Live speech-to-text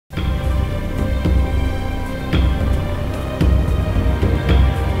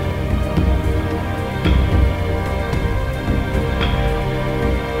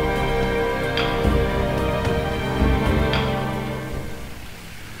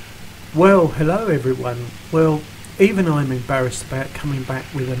Well, hello everyone. Well, even I'm embarrassed about coming back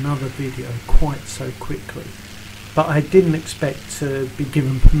with another video quite so quickly, but I didn't expect to be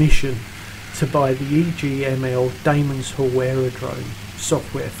given permission to buy the EGML Damyns Hall Aerodrome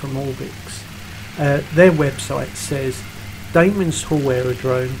software from Orbx. Their website says Damyns Hall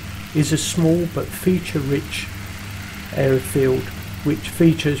Aerodrome is a small but feature-rich airfield which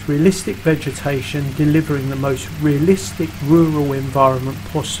features realistic vegetation delivering the most realistic rural environment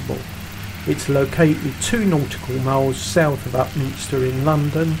possible. It's located 2 nautical miles south of Upminster in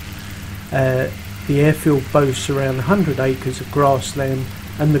London. The airfield boasts around 100 acres of grassland,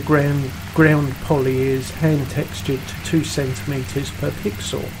 and the ground poly is hand textured to 2 centimetres per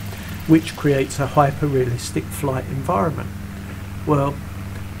pixel, which creates a hyper-realistic flight environment. Well,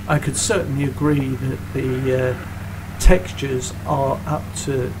 I could certainly agree that the textures are up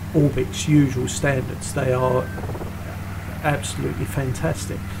to Orbx's usual standards. They are absolutely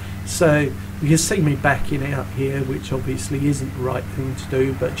fantastic. So you can see me backing out here, which obviously isn't the right thing to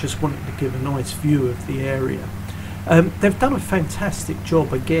do, but just wanted to give a nice view of the area. They've done a fantastic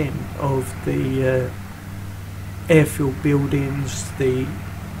job again of the airfield buildings, the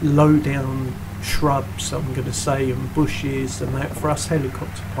low down shrubs, I'm going to say, and bushes, and that for us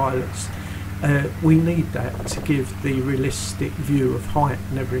helicopter pilots. We need that to give the realistic view of height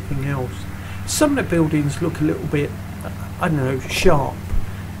and everything else. Some of the buildings look a little bit, I don't know, sharp.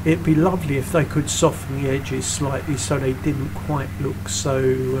 It'd be lovely if they could soften the edges slightly so they didn't quite look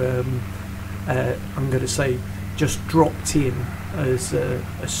so, I'm going to say, just dropped in, as a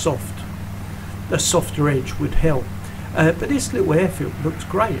softer edge would help. But this little airfield looks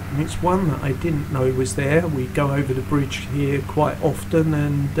great, and it's one that I didn't know was there. We go over the bridge here quite often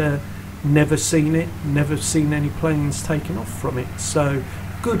and never seen any planes taken off from it. So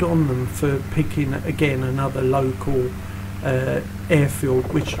good on them for picking again another local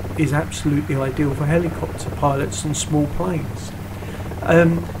airfield, which is absolutely ideal for helicopter pilots and small planes.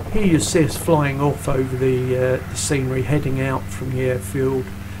 Here you see us flying off over the scenery, heading out from the airfield.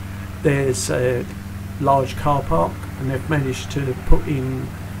 There's a large car park, and they've managed to put in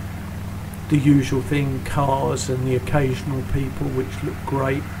the usual thing, cars and the occasional people, which look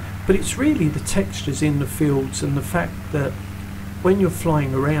great. But it's really the textures in the fields and the fact that when you're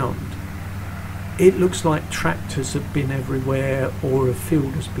flying around, it looks like tractors have been everywhere, or a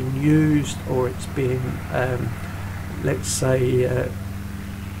field has been used, or it's been, let's say,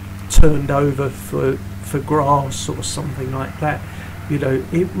 turned over for grass or something like that. You know,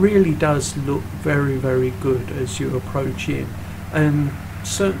 it really does look very, very good as you approach in. And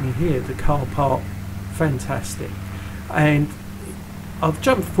certainly here, the car park, fantastic. And I've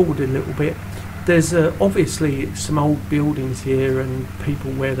jumped forward a little bit. There's obviously some old buildings here and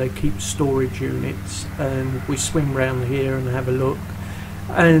people where they keep storage units, and we swing round here and have a look,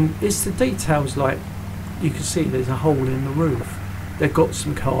 and it's the details, like you can see there's a hole in the roof. They've got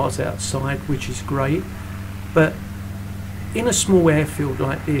some cars outside, which is great, but in a small airfield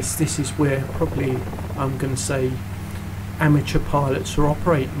like this is where probably, I'm going to say, amateur pilots are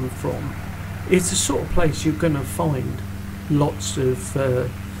operating from. It's the sort of place you're going to find lots of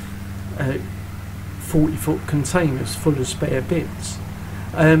 40-foot containers full of spare bits.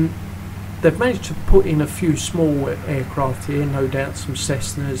 They've managed to put in a few small aircraft here, no doubt some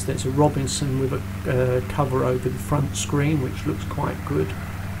Cessnas. There's a Robinson with a cover over the front screen, which looks quite good.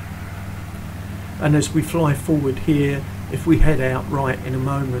 And as we fly forward here, if we head out right in a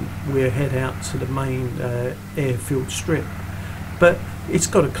moment, we'll head out to the main airfield strip. But it's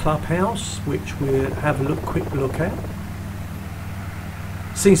got a clubhouse, which we'll have a quick look at.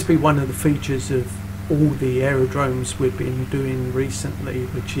 Seems to be one of the features of all the aerodromes we've been doing recently,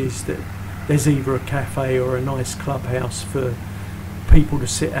 which is that there's either a cafe or a nice clubhouse for people to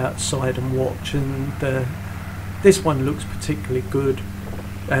sit outside and watch, and this one looks particularly good,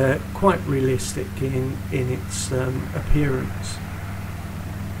 quite realistic in its appearance.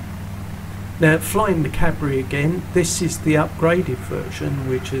 Now, flying the Cabri again, this is the upgraded version,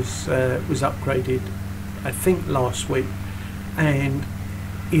 which was upgraded I think last week, and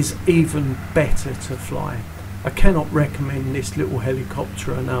is even better to fly. I cannot recommend this little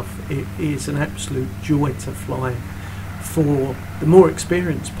helicopter enough. It is an absolute joy to fly. For the more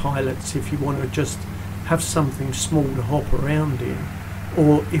experienced pilots, if you want to just have something small to hop around in,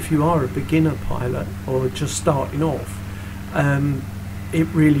 or if you are a beginner pilot or just starting off, it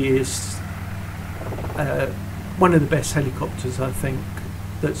really is one of the best helicopters I think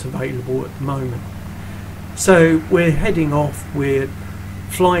that's available at the moment. So we're heading off. We're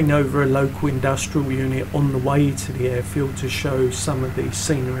flying over a local industrial unit on the way to the airfield to show some of the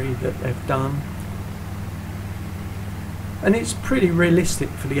scenery that they've done. and it's pretty realistic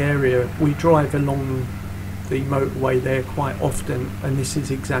for the area. We drive along the motorway there quite often, and this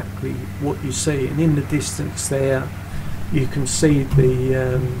is exactly what you see. And in the distance there you can see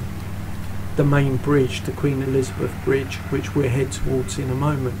the main bridge, the Queen Elizabeth Bridge, which we'll head towards in a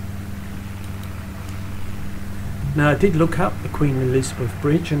moment. Now, I did look up the Queen Elizabeth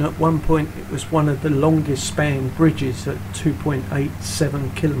Bridge, and at one point it was one of the longest spanned bridges at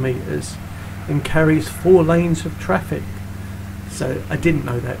 2.87 kilometres and carries 4 lanes of traffic. So I didn't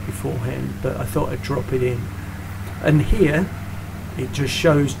know that beforehand, but I thought I'd drop it in. And here it just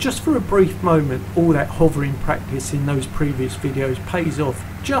shows, just for a brief moment, all that hovering practice in those previous videos pays off,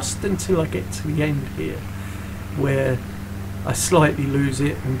 just until I get to the end here, where I slightly lose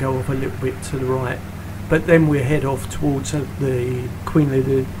it and go off a little bit to the right. But then we head off towards the Queen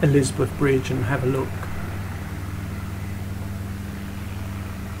Elizabeth Bridge and have a look.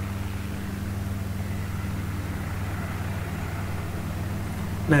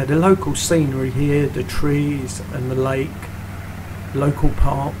 Now, the local scenery here, the trees and the lake, local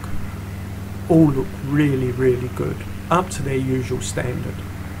park, all look really, really good, up to their usual standard.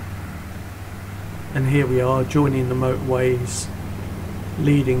 And here we are, joining the motorways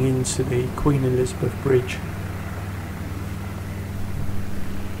leading into the Queen Elizabeth Bridge.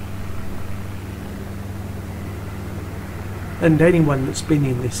 And anyone that's been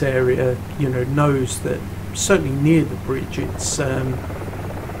in this area, you know, knows that certainly near the bridge it's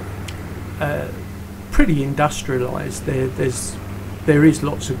pretty industrialised. There is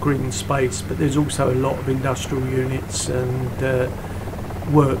lots of green space, but there's also a lot of industrial units and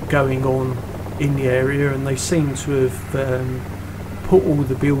work going on in the area, and they seem to have put all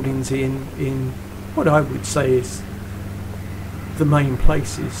the buildings in what I would say is the main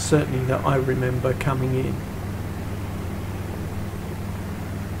places, certainly that I remember coming in.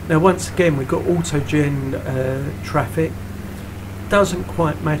 Now, once again, we've got autogen traffic. Doesn't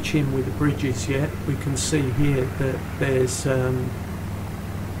quite match in with the bridges yet. We can see here that there's a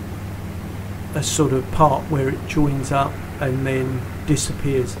sort of part where it joins up and then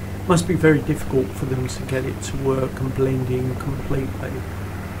disappears. Must be very difficult for them to get it to work and blend in completely.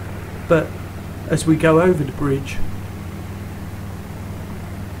 But as we go over the bridge,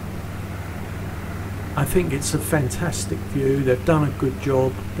 I think it's a fantastic view. They've done a good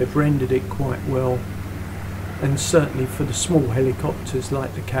job. They've rendered it quite well. And certainly for the small helicopters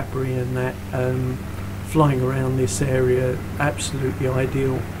like the Cabri and that, flying around this area, absolutely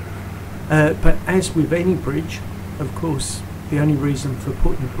ideal. But as with any bridge, of course, the only reason for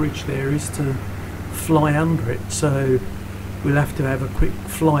putting a bridge there is to fly under it. So we'll have to have a quick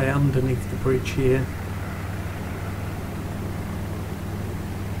fly underneath the bridge here.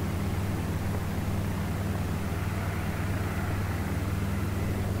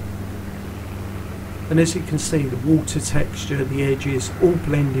 And as you can see, the water texture, the edges, all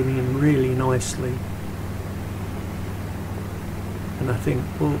blending in really nicely. And I think,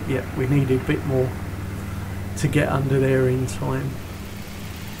 well, yeah, we needed a bit more to get under there in time.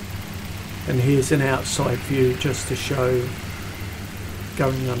 And here's an outside view just to show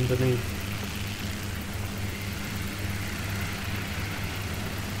going underneath.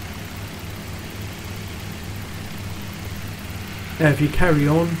 Now, if you carry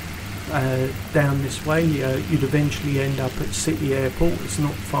on down this way, you'd eventually end up at City Airport. It's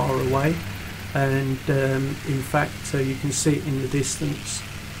not far away, and in fact you can see it in the distance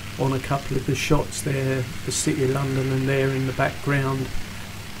on a couple of the shots there, the City of London, and there in the background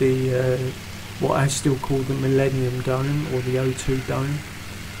the what I still call the Millennium Dome, or the O2 Dome.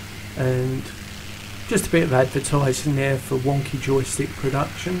 And just a bit of advertising there for Wonky Joystick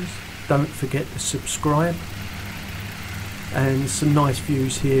Productions. Don't forget to subscribe. And some nice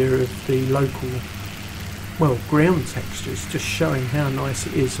views here of the local, well, ground textures, just showing how nice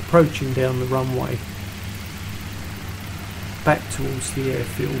it is approaching down the runway back towards the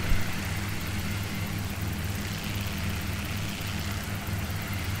airfield.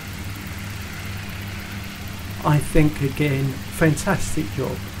 I think, again, fantastic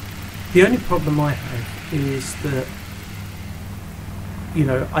job. The only problem I have is that, you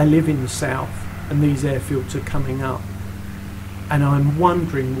know, I live in the south and these airfields are coming up, and I'm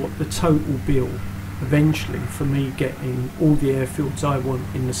wondering what the total bill eventually for me getting all the airfields I want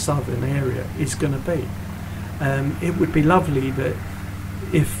in the southern area is going to be. It would be lovely that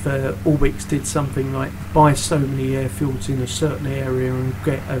if Orbx did something like buy so many airfields in a certain area and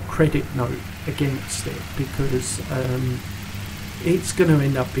get a credit note against it, because it's going to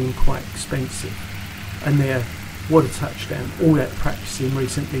end up being quite expensive. And there, what a touchdown. All that practicing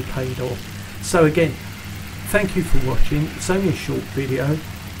recently paid off. So again, thank you for watching. It's only a short video.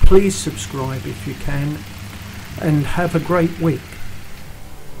 Please subscribe if you can. and have a great week.